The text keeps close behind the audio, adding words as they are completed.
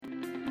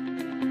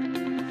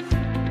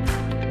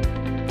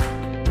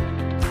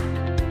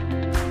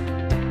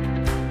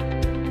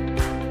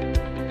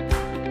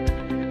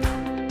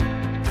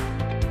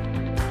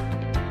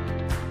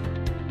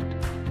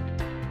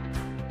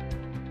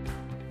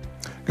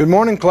Good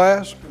morning,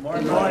 class. Good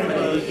morning,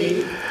 Brother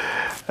Keith.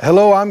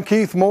 Hello, I'm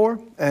Keith Moore,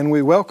 and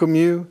we welcome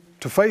you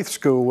to Faith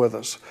School with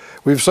us.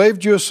 We've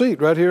saved you a seat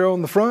right here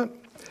on the front,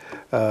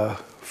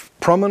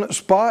 prominent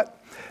spot,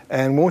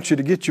 and want you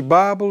to get your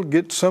Bible,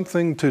 get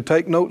something to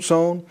take notes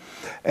on,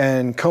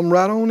 and come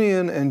right on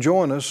in and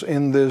join us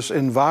in this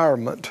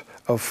environment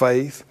of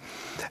faith,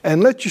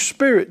 and let your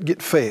spirit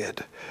get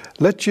fed.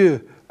 Let your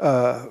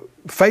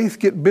faith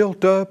get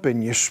built up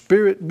and your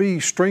spirit be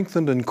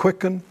strengthened and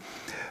quickened.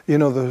 You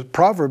know, the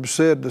Proverbs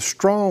said, the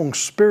strong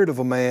spirit of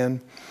a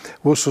man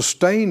will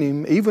sustain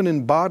him even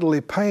in bodily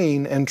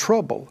pain and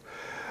trouble.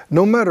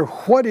 No matter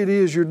what it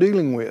is you're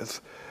dealing with,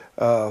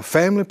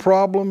 family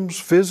problems,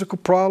 physical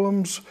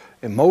problems,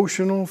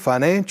 emotional,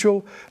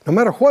 financial, no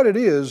matter what it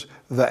is,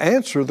 the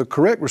answer, the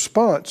correct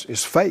response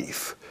is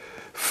faith.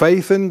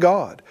 Faith in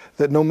God,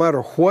 that no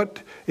matter what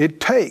it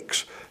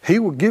takes, He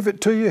will give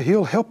it to you,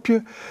 He'll help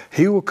you,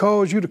 He will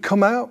cause you to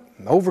come out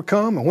and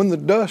overcome, and when the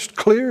dust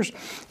clears,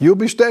 you'll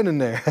be standing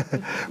there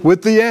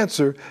with the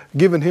answer,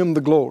 giving Him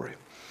the glory.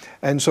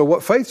 And so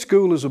what Faith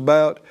School is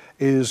about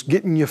is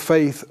getting your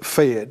faith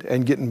fed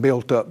and getting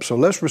built up. So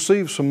let's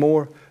receive some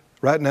more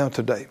right now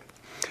today.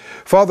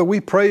 Father,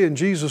 we pray in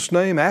Jesus'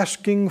 name,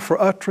 asking for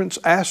utterance,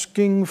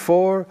 asking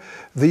for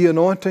the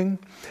anointing,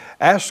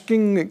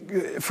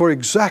 asking for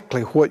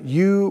exactly what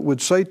you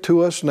would say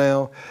to us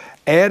now,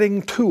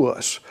 adding to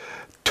us,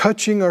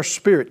 touching our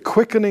spirit,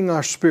 quickening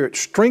our spirit,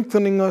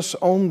 strengthening us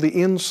on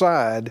the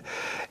inside,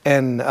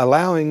 and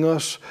allowing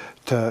us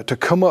to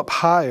come up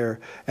higher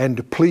and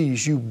to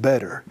please you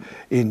better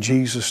in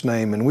Jesus'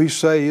 name. And we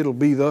say it'll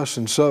be thus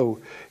and so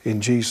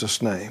in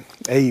Jesus' name.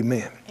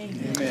 Amen.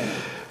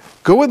 Amen.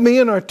 Go with me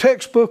in our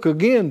textbook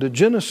again to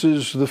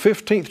Genesis, the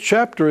 15th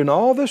chapter. And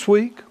all this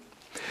week,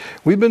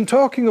 we've been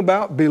talking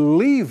about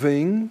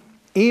believing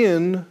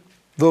in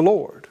the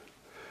Lord,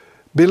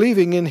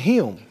 believing in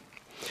Him.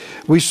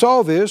 We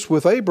saw this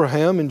with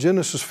Abraham in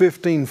Genesis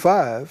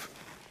 15:5,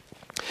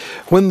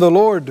 when the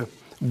Lord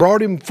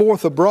brought him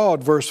forth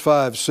abroad, verse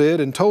 5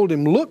 said, and told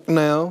him, look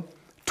now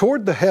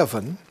toward the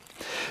heaven,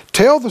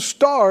 tell the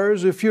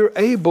stars if you're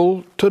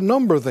able to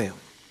number them.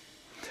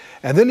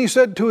 And then he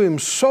said to him,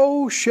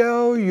 so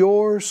shall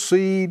your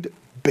seed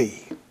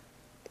be.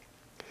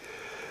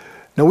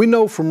 Now we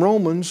know from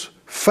Romans,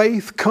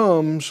 faith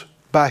comes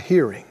by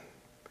hearing.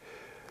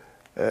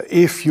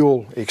 If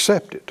you'll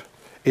accept it,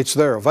 it's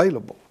there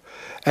available.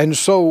 And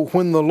so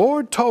when the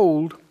Lord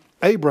told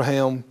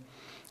Abraham,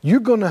 you're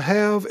going to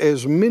have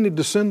as many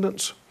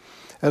descendants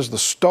as the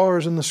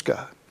stars in the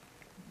sky,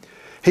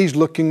 He's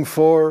looking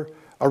for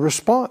a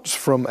response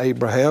from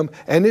Abraham,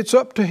 and it's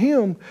up to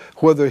him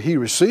whether he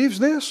receives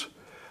this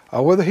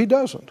or whether he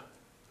doesn't.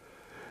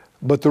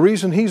 But the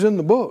reason he's in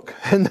the book,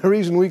 and the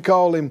reason we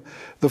call him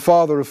the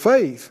father of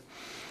faith,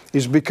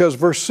 is because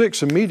verse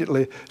 6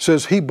 immediately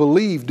says he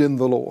believed in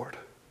the Lord.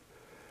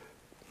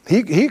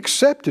 He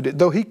accepted it,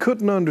 though he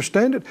couldn't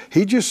understand it.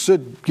 He just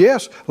said,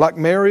 yes, like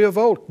Mary of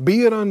old,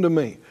 be it unto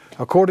me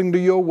according to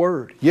your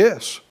word.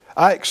 Yes,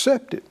 I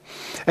accept it.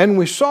 And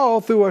we saw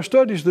through our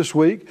studies this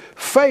week,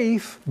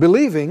 faith,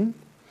 believing,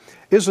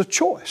 is a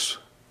choice.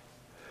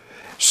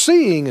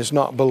 Seeing is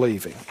not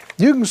believing.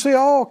 You can see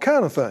all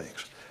kind of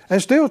things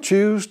and still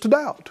choose to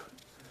doubt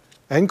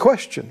and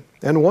question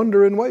and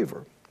wonder and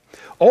waver.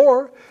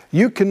 Or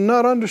you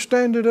cannot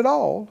understand it at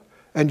all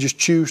and just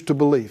choose to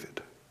believe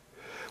it.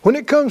 When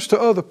it comes to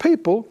other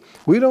people,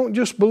 we don't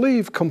just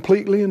believe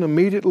completely and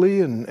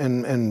immediately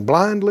and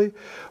blindly.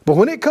 But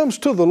when it comes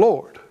to the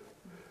Lord,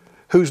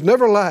 who's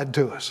never lied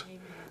to us,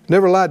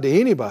 never lied to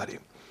anybody,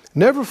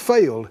 never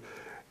failed,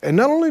 and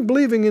not only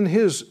believing in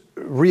His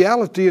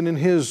reality and in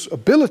His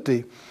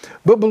ability,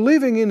 but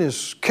believing in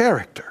His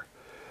character,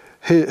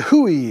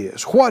 who He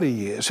is, what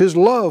He is, His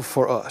love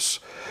for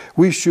us,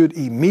 we should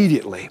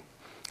immediately,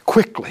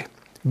 quickly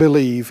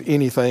believe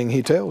anything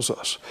He tells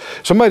us.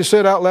 Somebody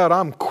said out loud,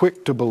 I'm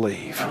quick to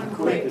believe. I'm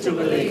quick to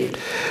believe.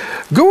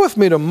 Go with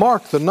me to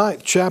Mark, the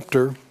 9th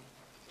chapter,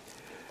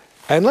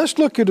 and let's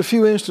look at a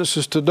few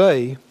instances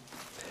today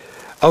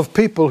of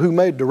people who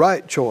made the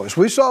right choice.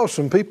 We saw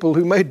some people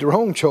who made the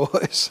wrong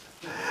choice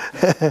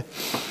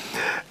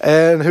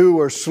and who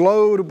were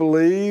slow to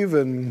believe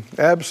and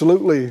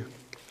absolutely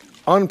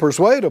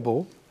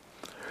unpersuadable.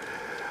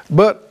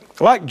 But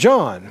like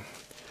John,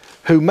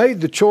 who made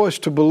the choice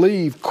to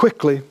believe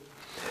quickly,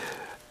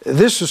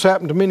 this has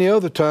happened to many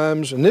other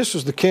times, and this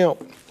is the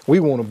camp we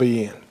want to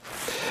be in.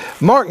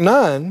 Mark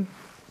 9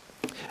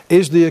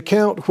 is the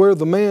account where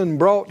the man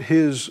brought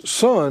his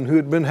son who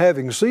had been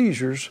having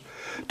seizures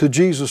to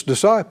Jesus'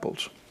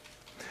 disciples.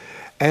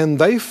 And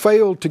they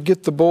failed to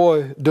get the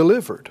boy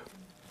delivered.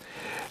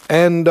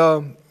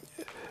 And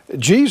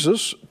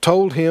Jesus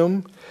told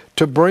him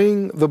to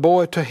bring the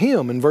boy to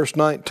him in verse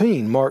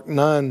 19, Mark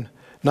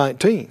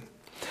 9:19.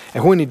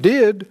 And when he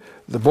did,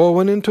 the boy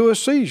went into a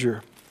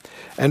seizure.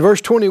 And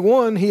verse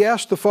 21, he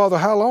asked the father,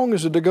 how long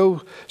is it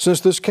ago since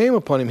this came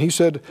upon him? He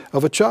said,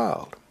 of a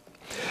child.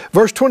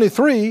 Verse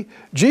 23,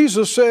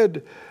 Jesus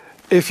said,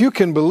 if you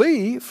can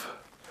believe,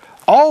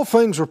 all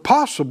things are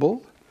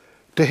possible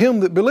to him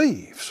that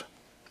believes.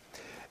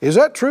 Is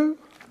that true?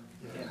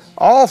 Yes.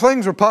 All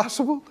things are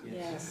possible?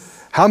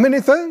 Yes. How many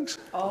things?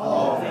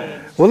 All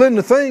things. Well, then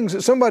the things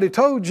that somebody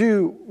told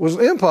you was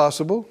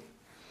impossible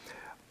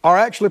are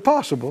actually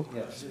possible.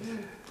 Yes.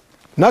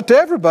 Not to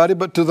everybody,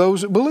 but to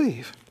those that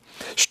believe.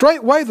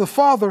 Straightway the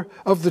father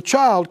of the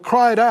child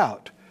cried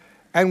out,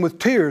 and with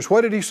tears,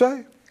 what did he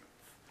say?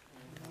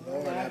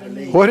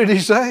 What did he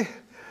say?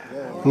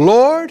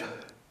 Lord,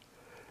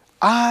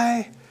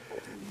 I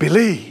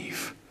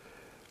believe.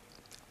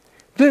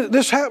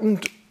 This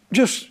happened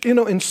just,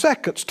 in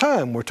seconds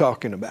time we're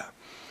talking about.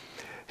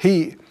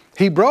 He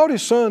brought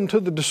his son to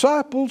the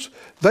disciples.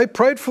 They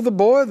prayed for the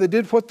boy. They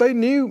did what they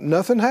knew.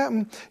 Nothing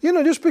happened.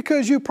 Just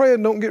because you pray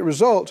and don't get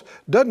results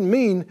doesn't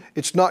mean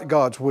it's not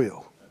God's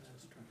will.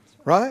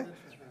 Right?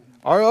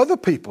 Or other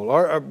people,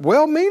 or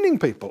well-meaning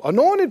people,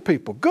 anointed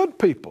people, good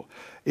people.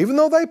 Even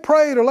though they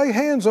prayed or lay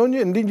hands on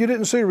you and you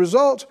didn't see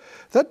results,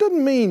 that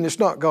doesn't mean it's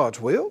not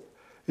God's will.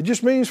 It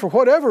just means for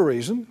whatever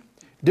reason,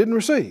 you didn't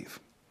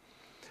receive.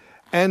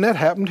 And that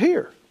happened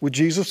here with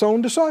Jesus'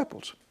 own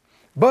disciples.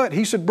 But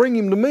he said, bring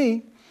him to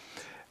me.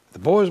 The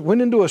boys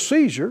went into a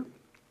seizure.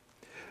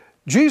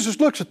 Jesus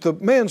looks at the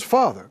man's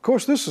father. Of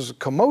course, this is a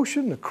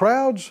commotion. The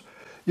crowd's,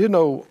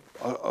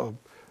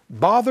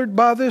 bothered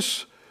by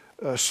this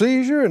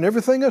seizure and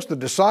everything else. The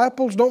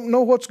disciples don't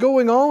know what's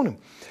going on. And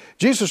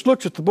Jesus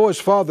looks at the boy's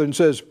father and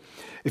says,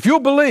 if you'll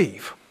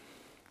believe,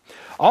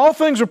 all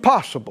things are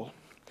possible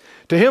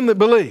to him that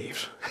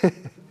believes.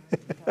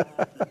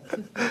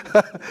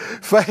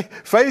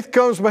 Faith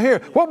comes by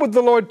hearing. What would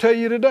the Lord tell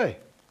you today?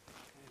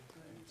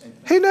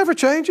 He never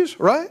changes,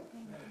 right?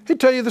 He'd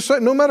tell you the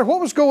same. No matter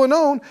what was going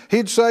on,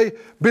 he'd say,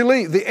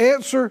 believe. The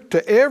answer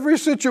to every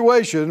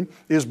situation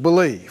is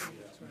believe.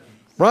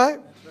 Right?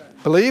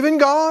 Believe in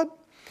God.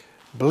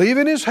 Believe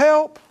in His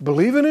help.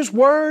 Believe in His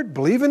Word.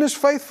 Believe in His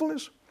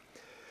faithfulness.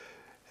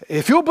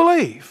 If you'll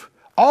believe,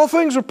 all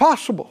things are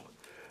possible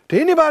to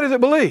anybody that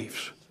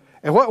believes.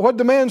 And what did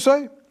the man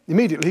say?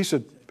 Immediately he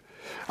said,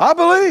 I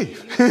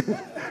believe.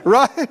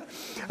 Right?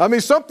 I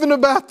mean, something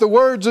about the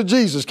words of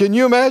Jesus. Can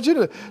you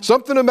imagine?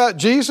 Something about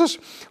Jesus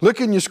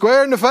looking you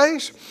square in the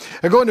face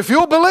and going, if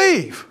you'll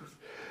believe,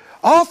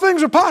 all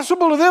things are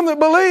possible to them that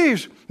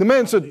believes. The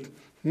man said,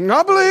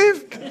 I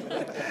believe.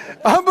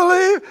 I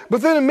believe.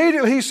 But then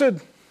immediately he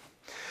said,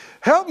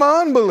 help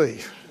my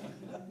unbelief.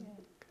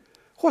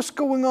 What's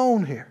going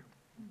on here?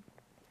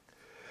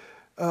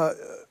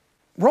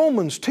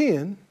 Romans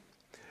 10,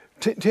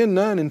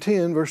 9 and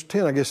 10, verse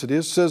 10, I guess it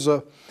is, says,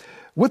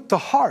 with the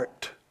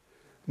heart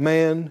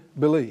man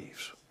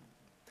believes.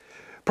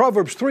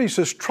 Proverbs 3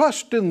 says,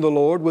 trust in the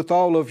Lord with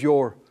all of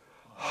your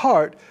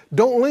heart.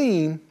 Don't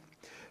lean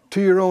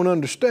to your own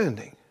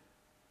understanding.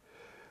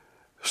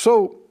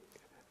 So,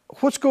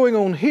 what's going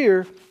on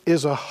here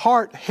is a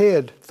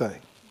heart-head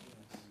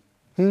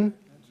thing.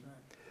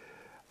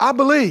 I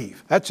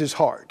believe. That's his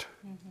heart.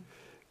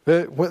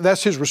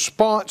 That's his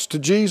response to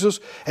Jesus,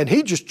 and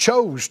he just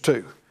chose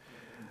to.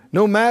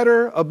 No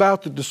matter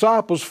about the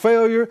disciples'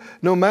 failure,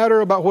 no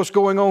matter about what's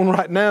going on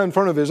right now in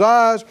front of his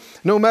eyes,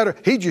 no matter,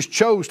 he just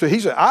chose to. He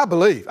said, I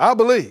believe, I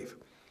believe.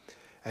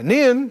 And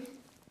then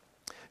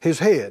his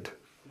head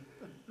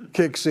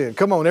kicks in.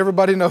 Come on,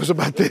 everybody knows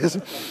about this.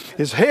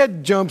 His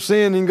head jumps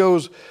in and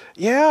goes,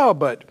 yeah,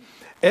 but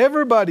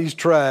everybody's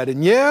tried,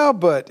 and yeah,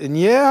 but,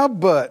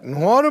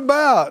 and what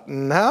about,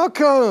 and how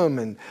come,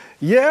 and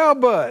yeah,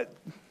 but.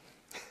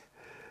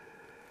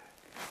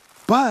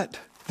 But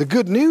the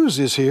good news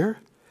is here,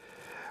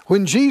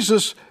 when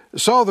Jesus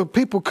saw the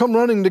people come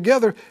running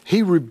together,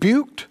 He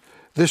rebuked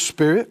this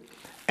spirit,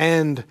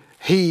 and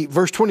He,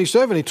 verse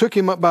 27, He took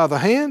him up by the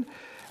hand,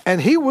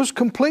 and he was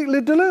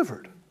completely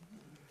delivered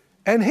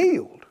and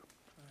healed.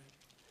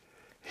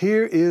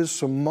 Here is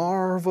some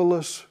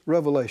marvelous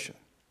revelation.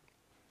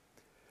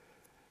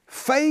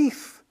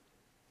 Faith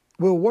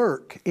will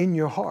work in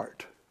your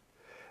heart,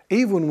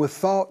 even with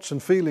thoughts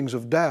and feelings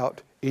of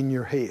doubt in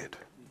your head.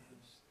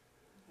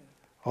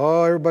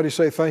 Oh, everybody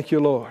say, thank you,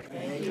 Lord.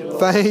 Thank you, Lord.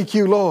 Thank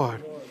you,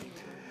 Lord.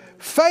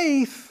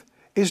 Faith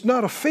is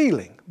not a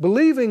feeling.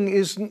 Believing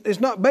is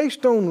not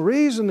based on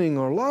reasoning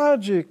or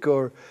logic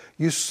or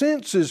your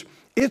senses.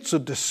 It's a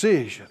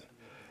decision.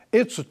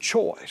 It's a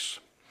choice.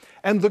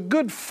 And the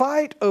good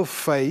fight of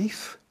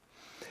faith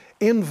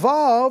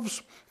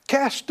involves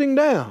casting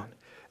down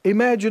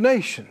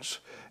imaginations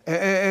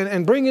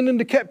and bringing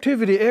into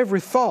captivity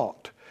every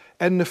thought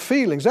and the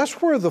feelings. That's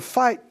where the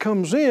fight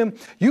comes in.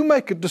 You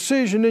make a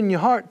decision in your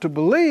heart to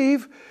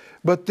believe,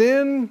 but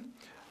then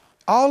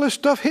all this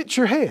stuff hits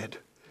your head.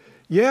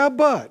 Yeah,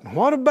 but, and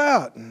what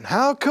about, and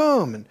how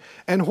come,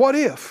 and what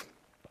if?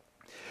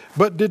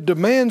 But did the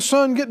man's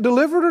son get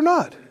delivered or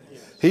not?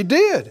 Yes. He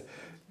did.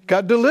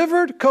 Got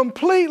delivered,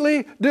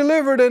 completely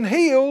delivered and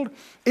healed,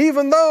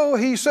 even though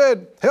he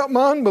said, help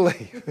my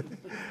unbelief.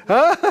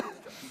 Huh?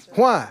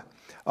 Why?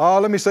 Oh,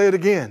 let me say it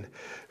again.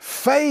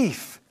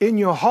 Faith in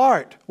your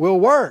heart will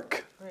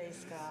work.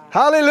 Praise God.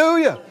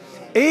 Hallelujah.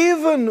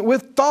 Even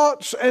with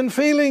thoughts and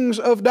feelings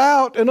of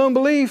doubt and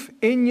unbelief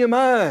in your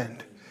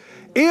mind.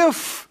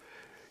 If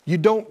you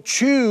don't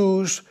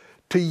choose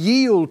to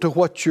yield to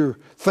what you're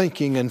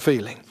thinking and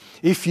feeling,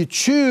 if you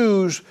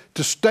choose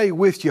to stay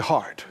with your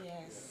heart,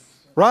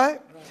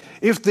 right?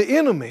 If the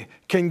enemy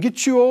can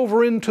get you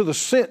over into the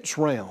sense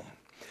realm,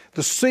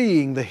 the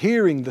seeing, the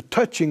hearing, the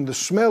touching, the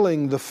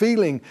smelling, the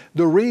feeling,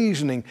 the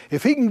reasoning,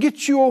 if he can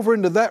get you over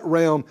into that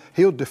realm,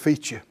 he'll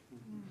defeat you.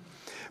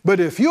 But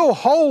if you'll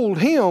hold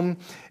him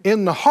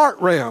in the heart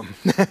realm,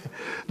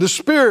 the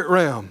spirit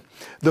realm,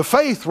 the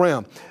faith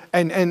realm,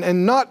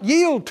 and not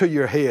yield to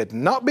your head,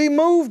 not be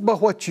moved by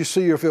what you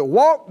see or feel,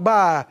 walk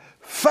by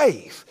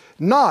faith,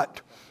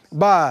 not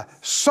by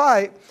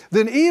sight,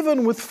 then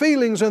even with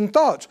feelings and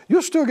thoughts,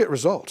 you'll still get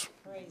results.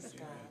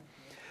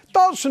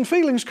 Thoughts and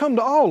feelings come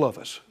to all of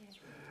us.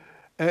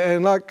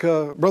 And like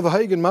Brother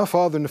Hagin, my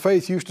father in the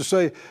faith, used to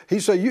say, he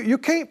said, you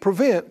can't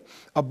prevent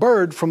a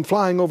bird from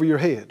flying over your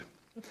head.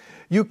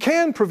 You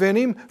can prevent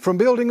him from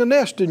building a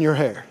nest in your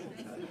hair,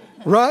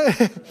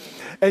 right?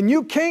 And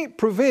you can't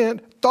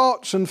prevent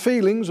thoughts and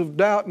feelings of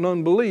doubt and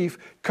unbelief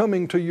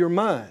coming to your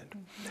mind.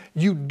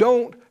 You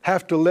don't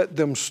have to let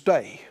them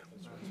stay,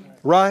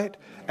 right?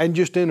 And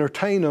just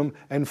entertain them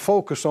and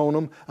focus on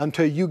them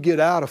until you get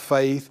out of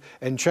faith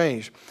and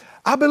change.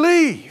 I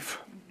believe.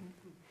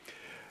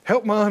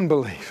 Help my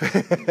unbelief.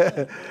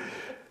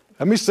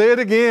 Let me say it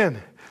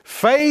again.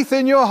 Faith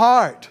in your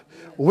heart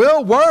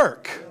will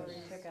work.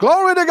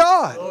 Glory to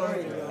God.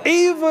 Glory to God.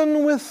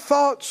 Even with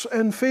thoughts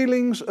and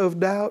feelings of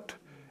doubt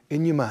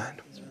in your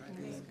mind.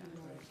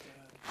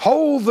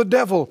 Hold the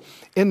devil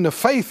in the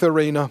faith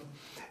arena,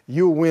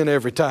 you'll win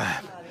every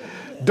time.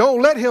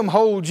 Don't let him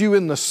hold you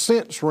in the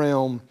sense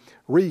realm,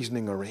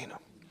 reasoning arena.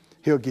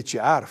 He'll get you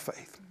out of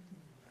faith.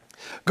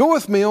 Go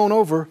with me on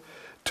over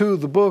to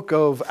the book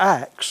of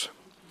Acts,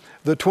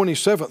 the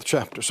 27th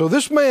chapter. So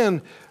this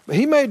man,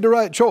 he made the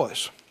right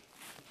choice.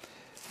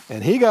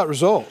 And he got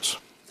results.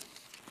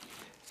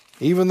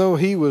 Even though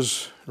he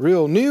was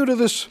real new to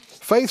this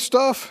faith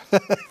stuff.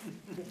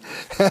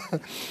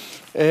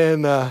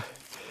 And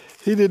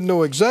he didn't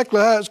know exactly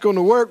how it's going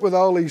to work with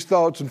all these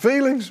thoughts and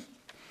feelings.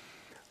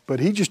 But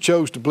he just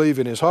chose to believe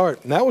in his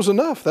heart. And that was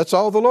enough. That's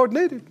all the Lord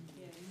needed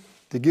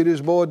to get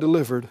his boy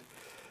delivered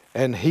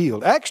and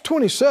healed. Acts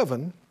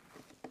 27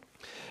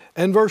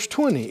 and verse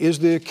 20 is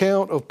the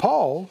account of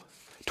Paul,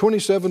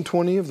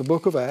 27:20 of the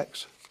book of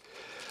Acts.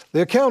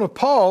 The account of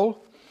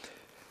Paul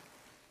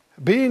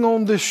being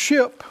on this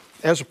ship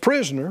as a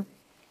prisoner,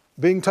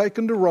 being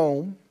taken to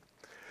Rome,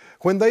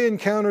 when they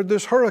encountered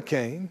this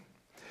hurricane.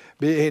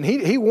 And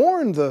he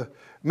warned the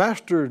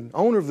master and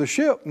owner of the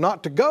ship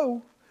not to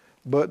go,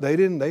 but they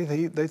didn't.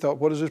 They thought,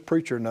 what does this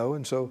preacher know?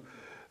 And so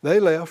they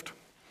left.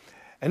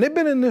 And they'd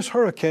been in this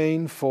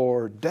hurricane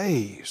for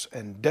days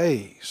and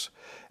days.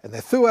 And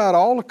they threw out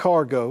all the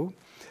cargo.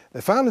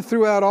 They finally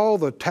threw out all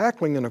the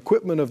tackling and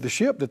equipment of the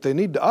ship that they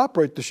need to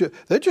operate the ship.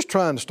 They're just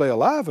trying to stay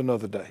alive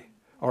another day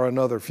or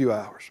another few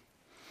hours.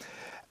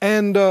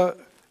 And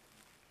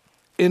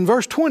in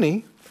verse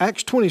 20,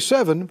 Acts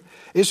 27,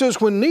 it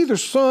says, when neither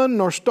sun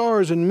nor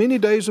stars in many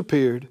days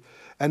appeared,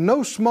 and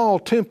no small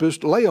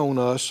tempest lay on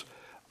us,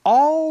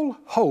 all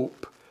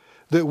hope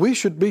that we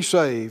should be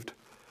saved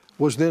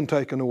was then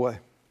taken away.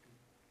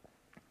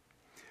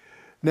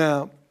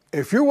 Now,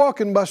 if you're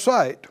walking by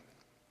sight,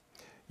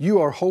 you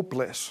are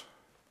hopeless.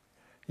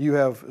 You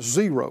have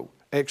zero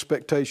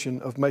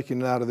expectation of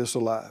making it out of this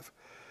alive.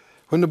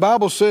 When the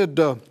Bible said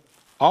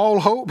all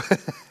hope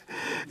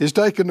is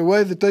taken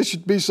away that they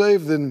should be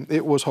saved, then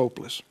it was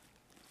hopeless.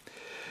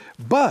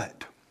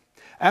 But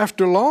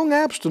after long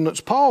abstinence,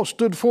 Paul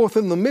stood forth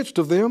in the midst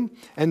of them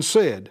and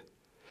said,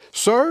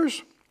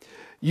 sirs,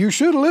 you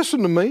should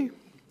listen to me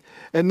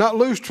and not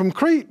loosed from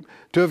Crete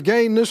to have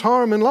gained this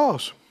harm and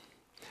loss.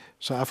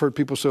 So I've heard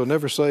people say,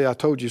 never say I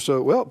told you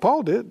so. Well,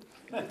 Paul did.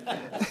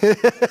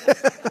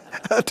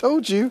 I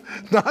told you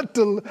not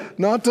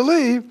to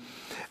leave.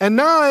 And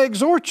now I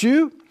exhort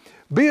you,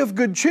 be of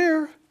good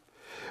cheer,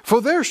 for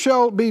there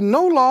shall be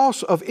no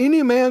loss of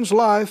any man's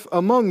life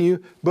among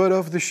you, but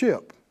of the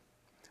ship.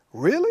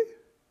 Really?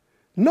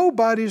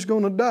 Nobody's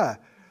going to die.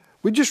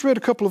 We just read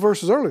a couple of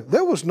verses earlier.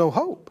 There was no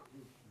hope.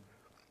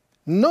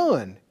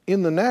 None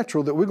in the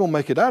natural that we're going to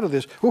make it out of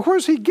this. Well,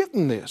 where's he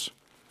getting this?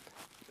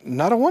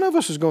 Not a one of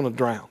us is going to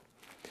drown.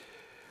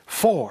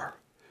 For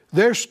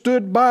there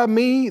stood by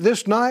me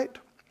this night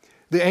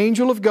the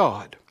angel of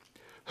God,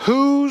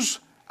 whose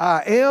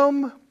I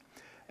am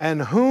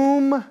and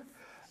whom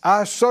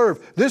I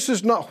serve. This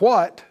is not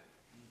what,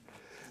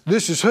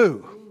 this is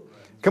who.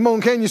 Come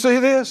on, can you see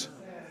this?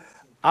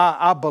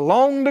 I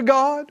belong to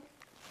God.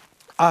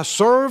 I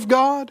serve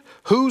God,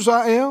 whose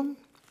I am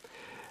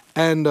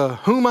and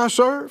whom I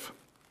serve.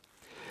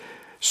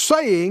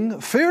 Saying,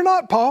 fear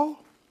not, Paul,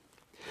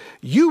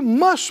 you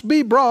must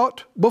be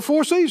brought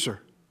before Caesar.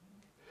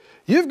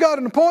 You've got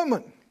an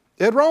appointment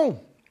at Rome,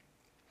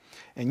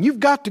 and you've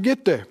got to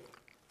get there.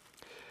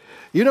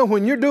 You know,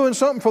 when you're doing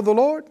something for the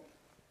Lord,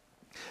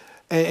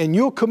 and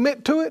you'll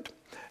commit to it,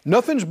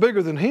 nothing's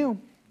bigger than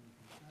Him,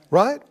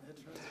 right?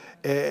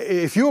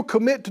 If you'll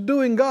commit to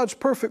doing God's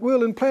perfect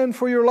will and plan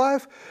for your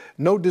life,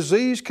 no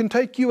disease can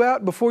take you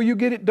out before you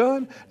get it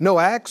done. No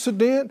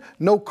accident,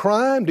 no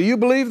crime. Do you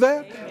believe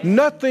that? Amen.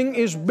 Nothing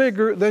is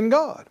bigger than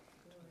God.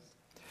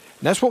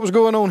 And that's what was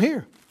going on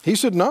here. He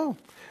said, no,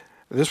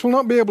 this will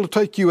not be able to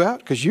take you out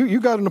because you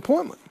got an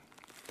appointment.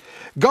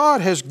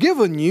 God has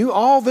given you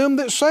all them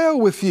that sail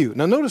with you.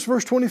 Now notice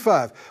verse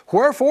 25.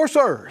 Wherefore,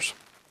 sirs,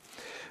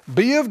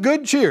 be of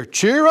good cheer.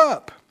 Cheer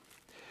up.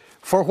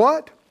 For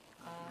what?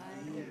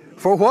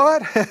 For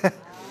what?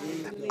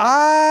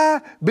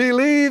 I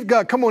believe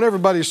God. Come on,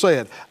 everybody say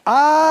it.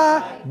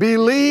 I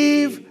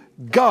believe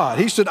God.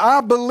 He said,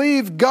 I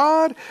believe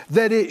God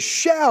that it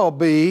shall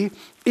be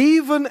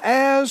even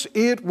as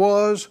it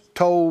was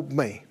told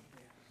me.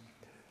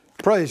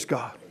 Praise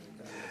God.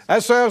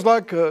 That sounds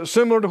like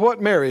similar to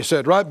what Mary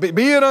said, right? Be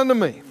it unto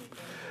me.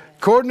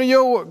 According to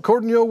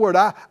your word,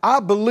 I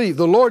believe.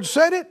 The Lord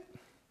said it.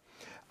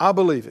 I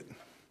believe it.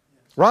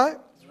 Right?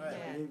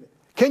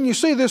 Can you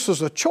see this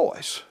as a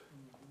choice?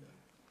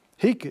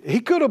 He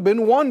could have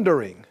been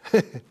wondering,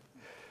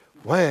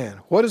 man,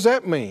 what does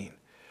that mean?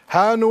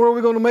 How in the world are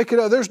we going to make it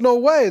out? There's no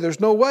way, there's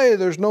no way,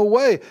 there's no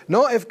way.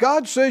 No, if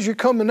God says you're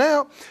coming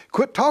out,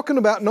 quit talking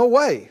about no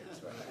way.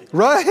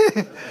 Right?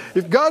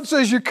 If God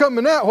says you're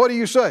coming out, what do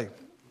you say?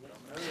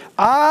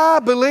 I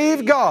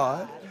believe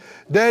God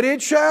that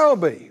it shall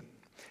be,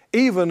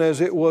 even as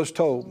it was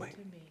told me.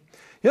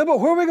 Yeah, but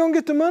where are we going to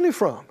get the money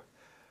from?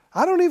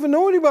 I don't even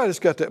know anybody that's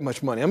got that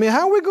much money. I mean,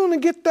 how are we going to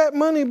get that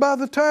money by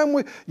the time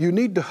you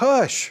need to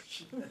hush.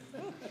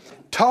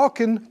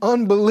 Talking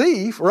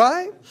unbelief,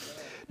 right?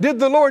 Did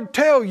the Lord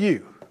tell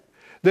you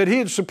that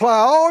He'd supply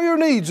all your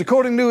needs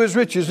according to His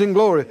riches in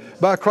glory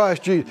by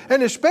Christ Jesus?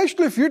 And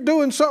especially if you're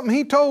doing something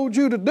He told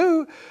you to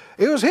do,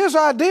 it was His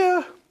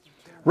idea,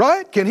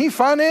 right? Can He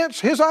finance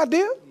His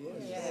idea?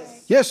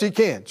 Yes. Yes, He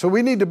can. So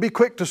we need to be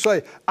quick to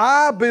say,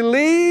 I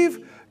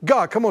believe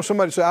God. Come on,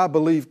 somebody say, I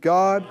believe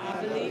God.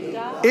 I believe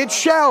God. It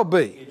shall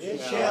be. It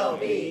shall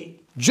be.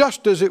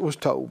 Just as it was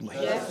told me.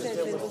 Just as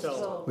it was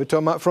told. We're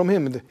talking about from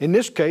Him. In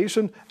this case,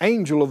 an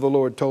angel of the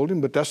Lord told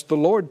him, but that's the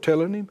Lord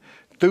telling him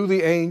through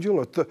the angel,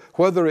 or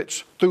whether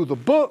it's through the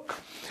book,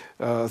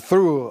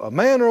 through a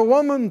man or a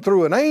woman,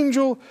 through an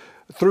angel,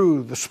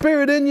 through the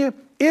Spirit in you.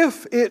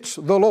 If it's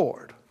the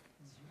Lord,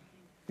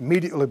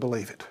 immediately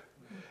believe it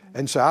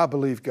and say, I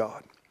believe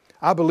God.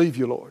 I believe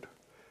you, Lord.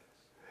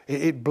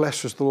 It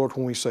blesses the Lord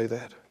when we say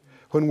that.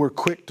 When we're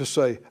quick to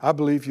say, I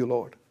believe you,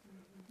 Lord.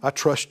 I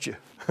trust you.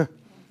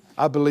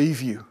 I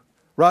believe you.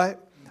 Right?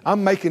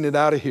 I'm making it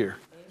out of here.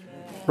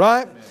 Amen.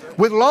 Right? Amen.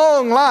 With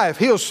long life,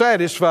 He'll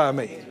satisfy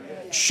me.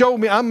 Amen. Show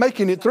me I'm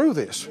making it through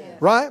this.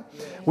 Right?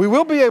 We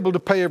will be able to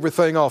pay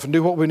everything off and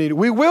do what we need.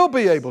 We will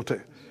be able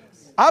to.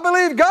 I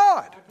believe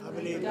God. I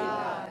believe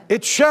God.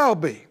 It shall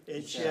be.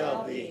 It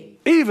shall be.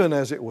 Even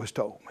as it was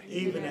told me.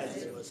 Even as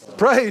it was told me.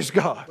 Praise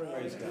God.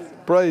 Praise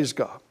God. Praise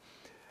God.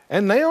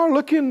 And they are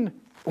looking,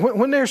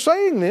 when they're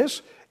saying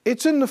this,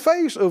 it's in the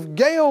face of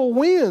gale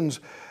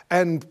winds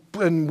and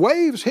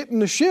waves hitting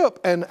the ship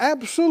and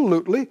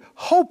absolutely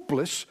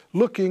hopeless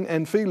looking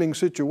and feeling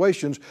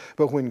situations.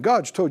 But when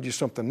God's told you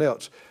something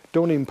else,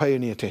 don't even pay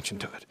any attention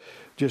to it.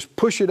 Just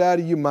push it out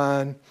of your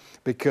mind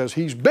because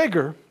He's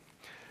bigger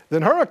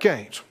than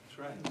hurricanes.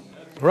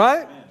 That's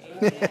right.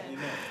 Right?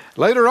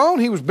 Later on,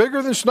 He was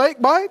bigger than snake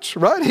bites,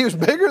 right? He was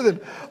bigger than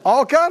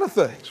all kind of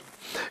things.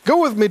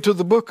 Go with me to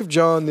the book of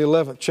John, the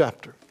 11th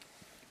chapter.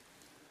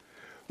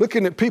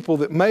 Looking at people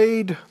that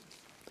made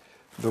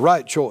the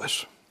right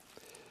choice.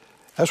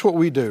 That's what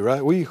we do,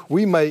 right?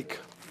 We make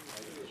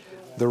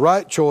the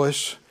right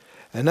choice,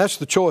 and that's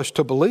the choice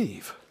to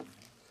believe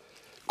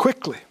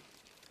quickly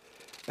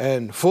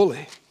and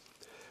fully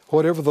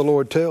whatever the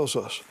Lord tells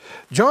us.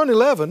 John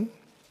 11,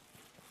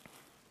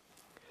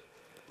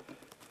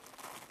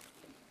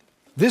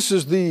 this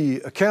is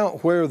the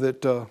account where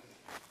that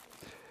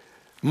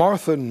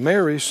Martha and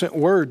Mary sent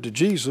word to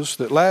Jesus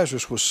that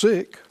Lazarus was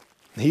sick.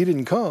 He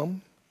didn't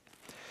come.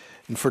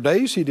 And for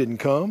days he didn't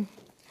come.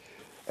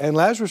 And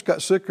Lazarus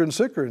got sicker and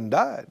sicker and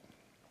died.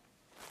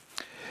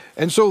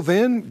 And so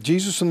then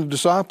Jesus and the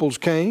disciples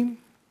came.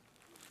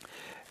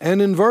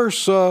 And in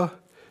verse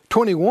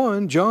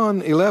 21,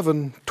 John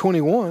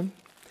 11:21,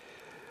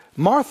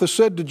 Martha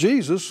said to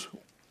Jesus,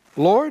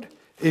 Lord,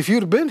 if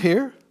you'd have been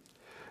here,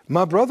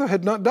 my brother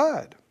had not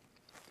died.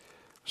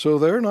 So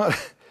they're not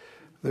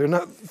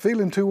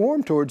feeling too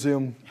warm towards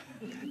him.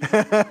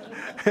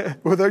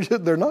 Well,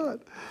 they're not.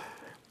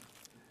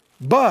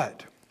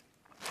 But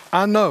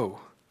I know,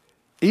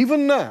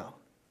 even now,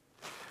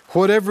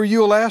 whatever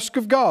you'll ask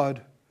of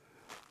God,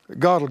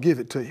 God will give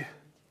it to you.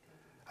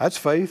 That's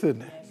faith,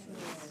 isn't it?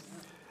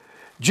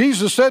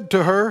 Jesus said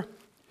to her,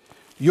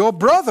 your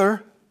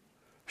brother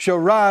shall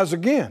rise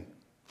again.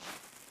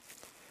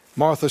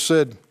 Martha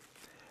said,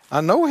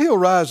 I know he'll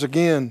rise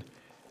again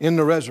in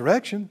the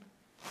resurrection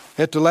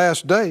at the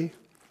last day.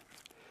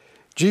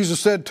 Jesus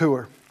said to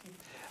her,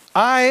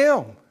 I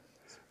am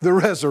the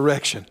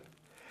resurrection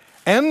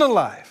and the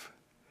life.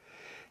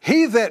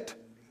 He that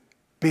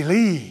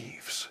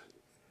believes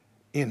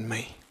in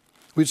me.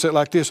 We'd say it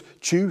like this,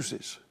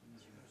 chooses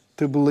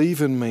to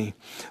believe in me.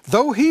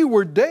 Though he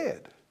were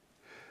dead,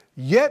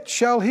 yet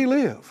shall he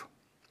live.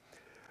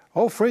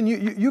 Oh, friend,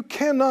 you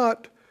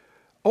cannot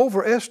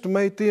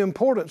overestimate the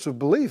importance of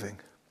believing.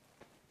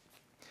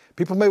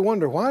 People may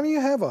wonder, why do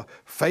you have a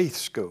faith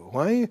school?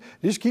 Why do you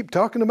just keep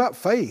talking about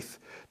faith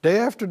day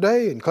after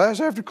day and class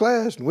after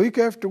class and week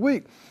after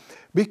week?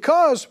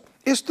 Because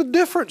it's the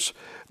difference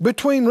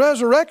between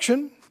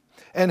resurrection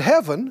and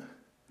heaven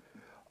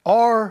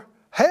or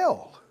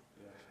hell.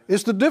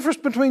 It's the difference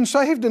between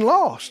saved and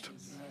lost.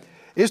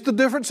 It's the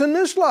difference in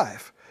this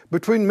life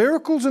between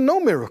miracles and no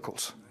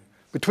miracles,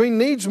 between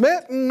needs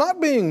met and not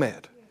being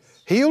met,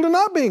 healed and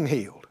not being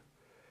healed.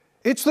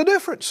 It's the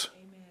difference.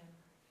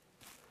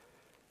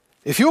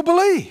 If you'll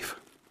believe.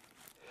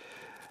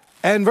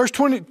 And verse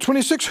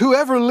 26,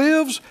 whoever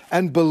lives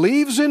and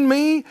believes in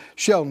me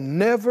shall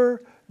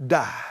never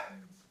die.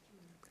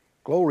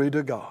 Glory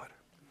to God.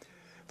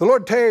 The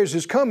Lord tarries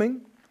His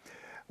coming.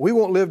 We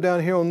won't live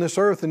down here on this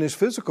earth in His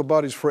physical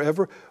bodies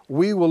forever.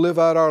 We will live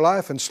out our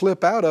life and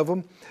slip out of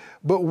them.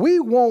 But we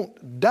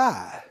won't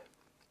die.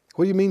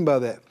 What do you mean by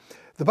that?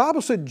 The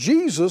Bible said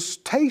Jesus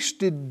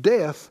tasted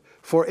death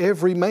for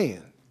every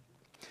man.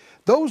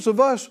 Those of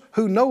us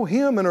who know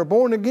Him and are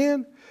born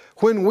again,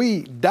 when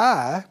we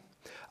die,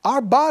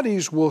 our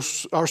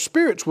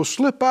spirits will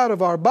slip out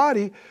of our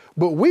body,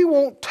 but we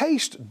won't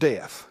taste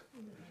death.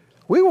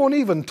 We won't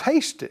even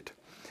taste it.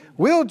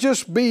 We'll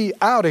just be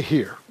out of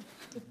here.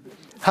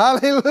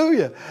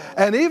 Hallelujah.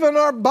 And even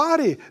our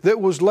body that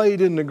was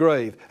laid in the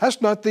grave,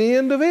 that's not the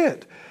end of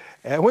it.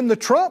 And when the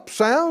trump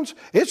sounds,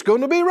 it's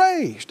going to be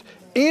raised,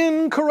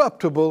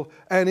 incorruptible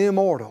and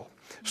immortal.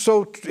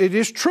 So it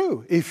is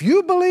true. If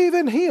you believe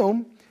in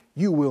Him,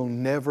 you will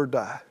never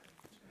die.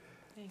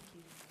 Thank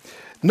you.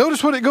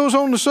 Notice what it goes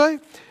on to say.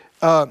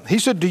 He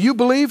said, do you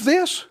believe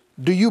this?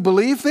 Do you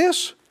believe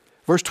this?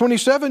 Verse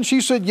 27,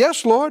 she said,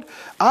 yes, Lord,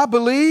 I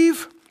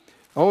believe.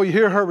 Oh, you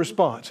hear her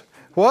response.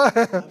 What?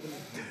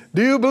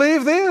 Do you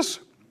believe this?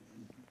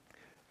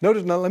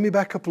 Notice, now let me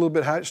back up a little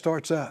bit how it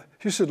starts out.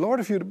 She said, Lord,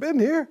 if you'd have been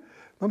here,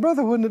 my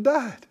brother wouldn't have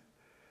died.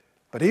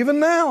 But even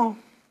now,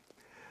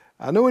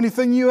 I know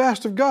anything you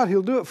asked of God,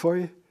 He'll do it for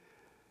you.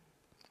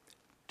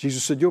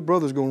 Jesus said, your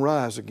brother's going to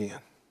rise again.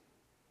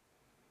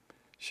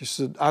 She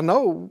said, I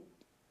know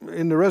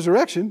in the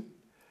resurrection,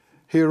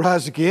 He'll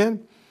rise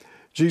again.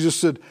 Jesus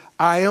said,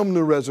 I am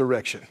the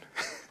resurrection.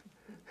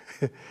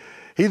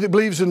 He that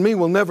believes in me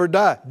will never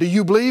die. Do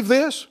you believe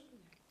this?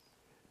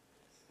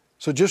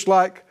 So just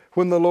like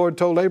when the Lord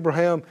told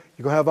Abraham,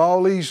 you're going to have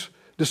all these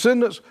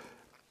descendants,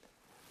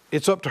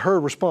 it's up to her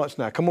response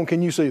now. Come on,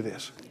 can you see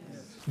this?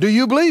 Yes. Do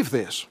you believe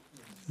this?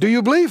 Do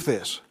you believe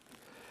this?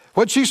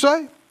 What'd she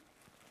say?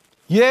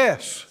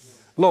 Yes,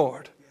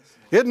 Lord.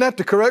 Isn't that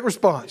the correct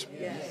response?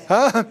 Yes.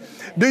 Huh?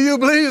 Do you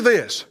believe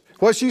this?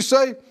 What'd she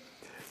say?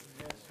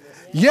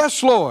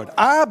 Yes, Lord,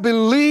 I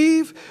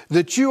believe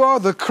that you are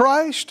the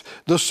Christ,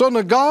 the Son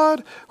of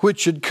God,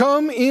 which should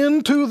come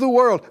into the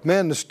world.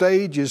 Man, the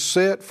stage is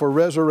set for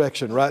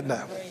resurrection right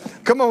now.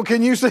 Come on,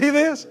 can you see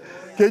this?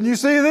 Can you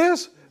see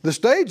this? The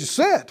stage is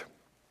set.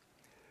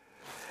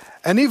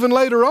 And even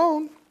later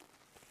on,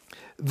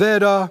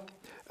 that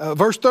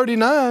verse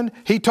 39,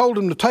 He told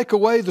him to take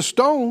away the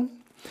stone.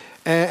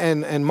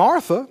 And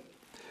Martha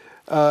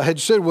had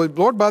said, well,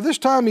 Lord, by this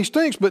time he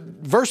stinks. But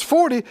verse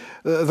 40,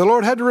 the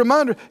Lord had to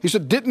remind her. He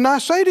said, didn't I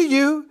say to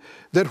you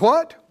that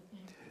what?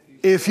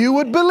 If you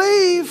would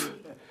believe,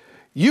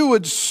 you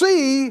would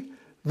see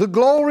the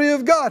glory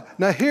of God.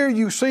 Now here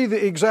you see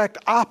the exact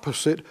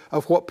opposite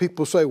of what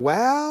people say.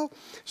 Well,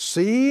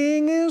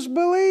 seeing is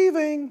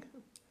believing.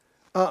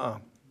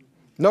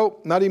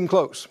 Nope, not even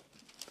close.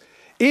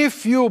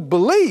 If you'll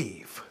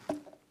believe,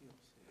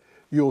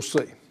 you'll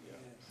see.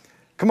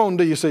 Come on,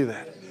 do you see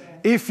that?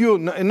 If you'll,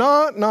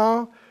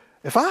 no.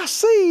 If I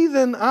see,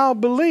 then I'll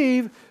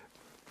believe.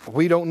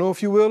 We don't know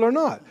if you will or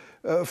not.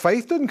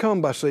 Faith doesn't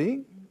come by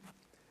seeing.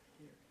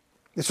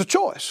 It's a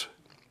choice.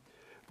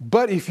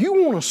 But if you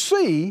want to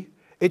see,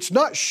 it's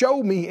not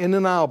show me and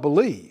then I'll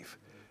believe.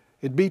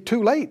 It'd be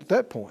too late at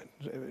that point.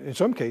 In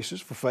some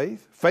cases for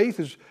faith. Faith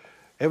is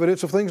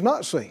evidence of things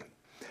not seen.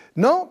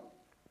 No.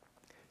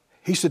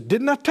 He said,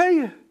 didn't I tell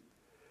you?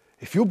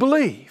 If you'll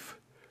believe,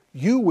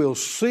 you will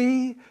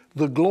see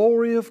the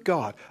glory of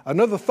God.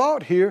 Another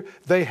thought here,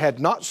 they had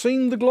not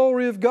seen the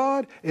glory of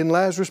God in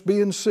Lazarus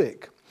being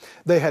sick.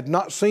 They had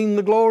not seen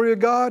the glory of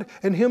God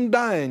and him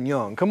dying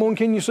young. Come on,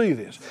 can you see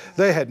this?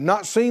 They had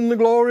not seen the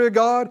glory of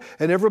God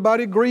and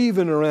everybody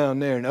grieving around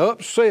there and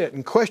upset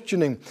and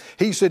questioning.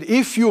 He said,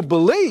 if you'll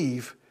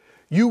believe,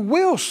 you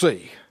will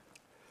see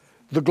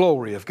the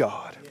glory of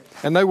God.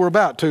 And they were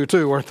about to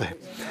too, weren't they?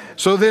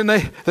 So then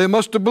they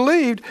must have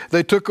believed.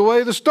 They took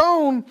away the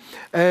stone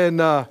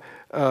and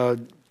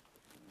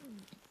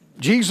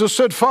Jesus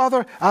said,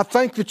 Father, I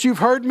thank that you've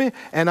heard me,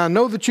 and I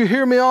know that you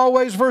hear me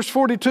always, verse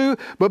 42,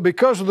 but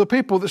because of the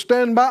people that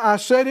stand by, I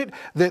said it,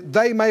 that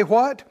they may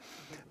what?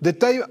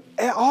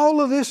 All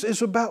of this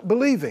is about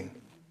believing.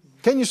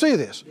 Can you see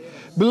this?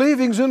 Yes.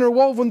 Believing's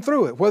interwoven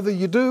through it, whether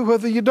you do,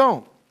 whether you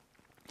don't.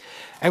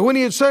 And when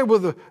he had said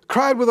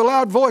cried with a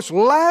loud voice,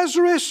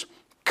 Lazarus,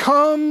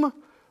 come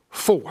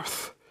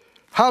forth.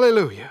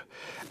 Hallelujah.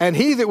 And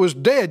he that was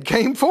dead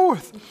came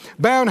forth,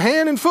 bound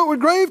hand and foot with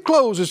grave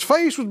clothes. His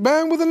face was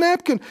bound with a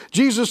napkin.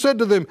 Jesus said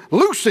to them,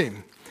 loose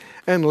him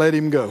and let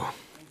him go.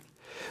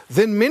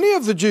 Then many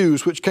of the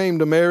Jews which came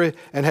to Mary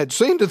and had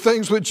seen the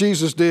things which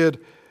Jesus did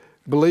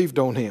believed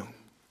on him.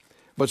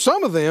 But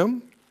some of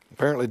them,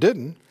 apparently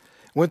didn't,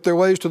 went their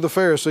ways to the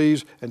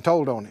Pharisees and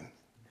told on him.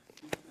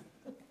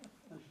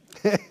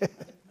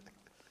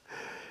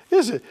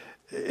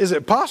 Is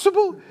it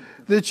possible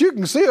that you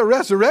can see a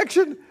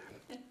resurrection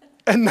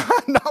and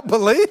not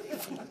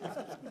believe?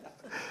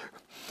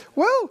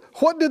 Well,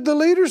 what did the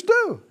leaders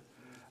do?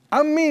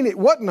 I mean, it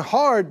wasn't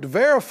hard to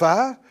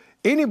verify.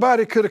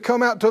 Anybody could have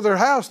come out to their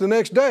house the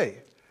next day,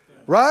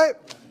 right?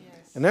 Yes.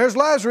 And there's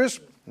Lazarus,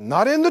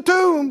 not in the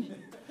tomb,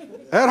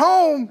 at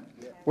home,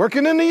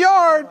 working in the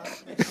yard,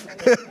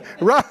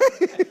 right?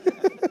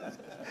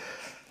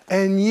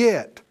 And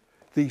yet,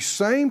 these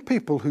same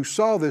people who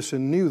saw this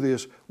and knew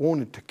this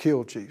wanted to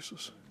kill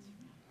Jesus.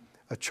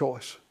 A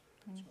choice,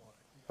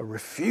 a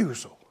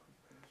refusal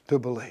to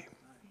believe.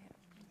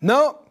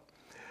 No,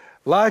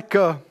 like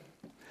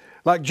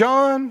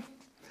John,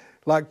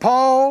 like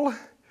Paul,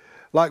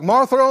 like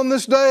Martha on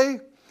this day.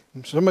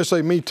 Somebody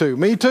say, me too.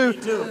 Me too.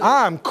 Me too.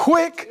 I'm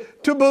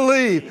quick to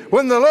believe.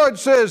 When the Lord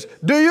says,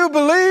 do you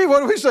believe?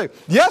 What do we say?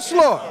 Yes,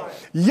 Lord.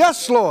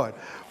 Yes, Lord.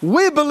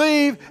 We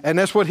believe, and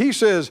that's what he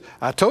says.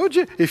 I told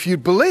you, if you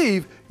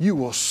believe, you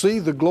will see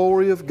the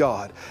glory of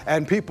God.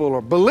 And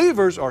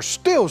believers are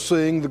still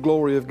seeing the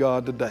glory of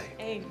God today.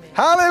 Amen.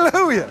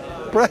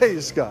 Hallelujah.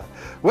 Praise God.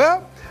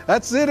 Well,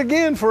 that's it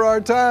again for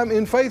our time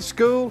in Faith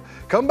School.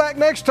 Come back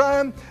next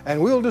time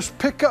and we'll just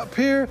pick up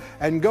here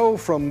and go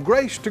from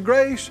grace to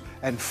grace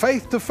and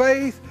faith to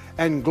faith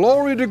and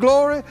glory to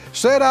glory.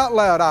 Say it out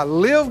loud. I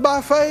live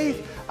by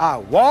faith. I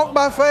walk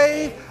by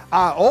faith.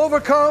 I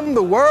overcome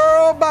the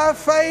world by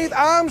faith.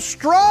 I'm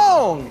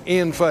strong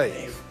in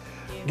faith,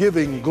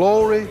 giving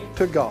glory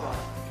to God.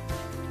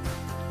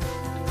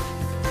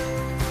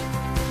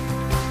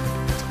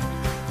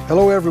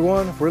 Hello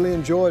everyone. I've really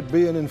enjoyed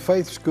being in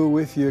Faith School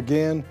with you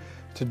again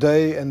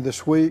today and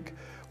this week.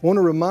 I want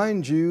to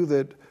remind you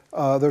that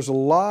there's a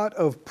lot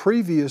of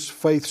previous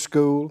Faith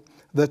School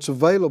that's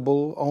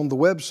available on the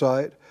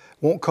website.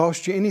 Won't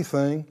cost you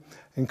anything.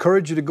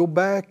 Encourage you to go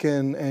back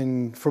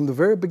and from the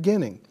very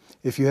beginning,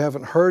 if you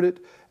haven't heard it,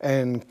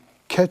 and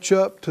catch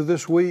up to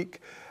this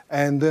week.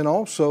 And then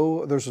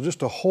also, there's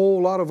just a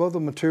whole lot of other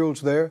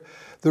materials there.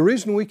 The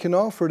reason we can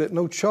offer it at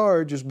no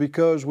charge is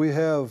because we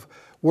have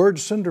Word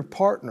Sender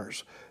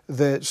partners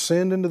that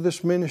send into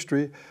this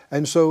ministry,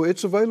 and so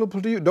it's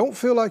available to you. Don't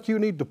feel like you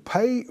need to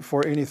pay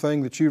for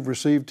anything that you've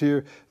received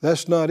here.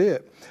 That's not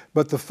it.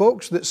 But the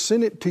folks that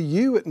send it to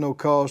you at no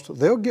cost,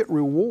 they'll get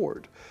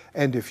reward.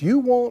 And if you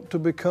want to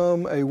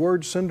become a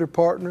Word Sender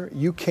partner,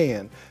 you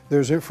can.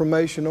 There's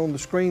information on the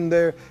screen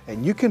there,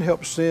 and you can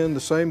help send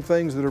the same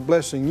things that are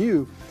blessing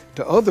you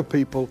to other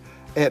people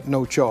at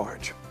no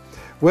charge.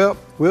 Well,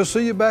 we'll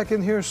see you back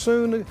in here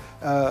soon.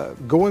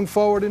 Going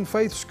forward in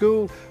Faith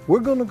School, we're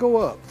going to go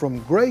up from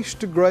grace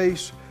to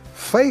grace,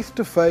 faith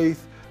to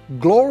faith,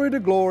 glory to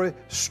glory,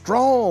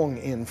 strong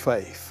in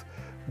faith,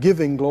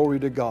 giving glory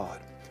to God.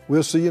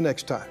 We'll see you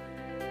next time.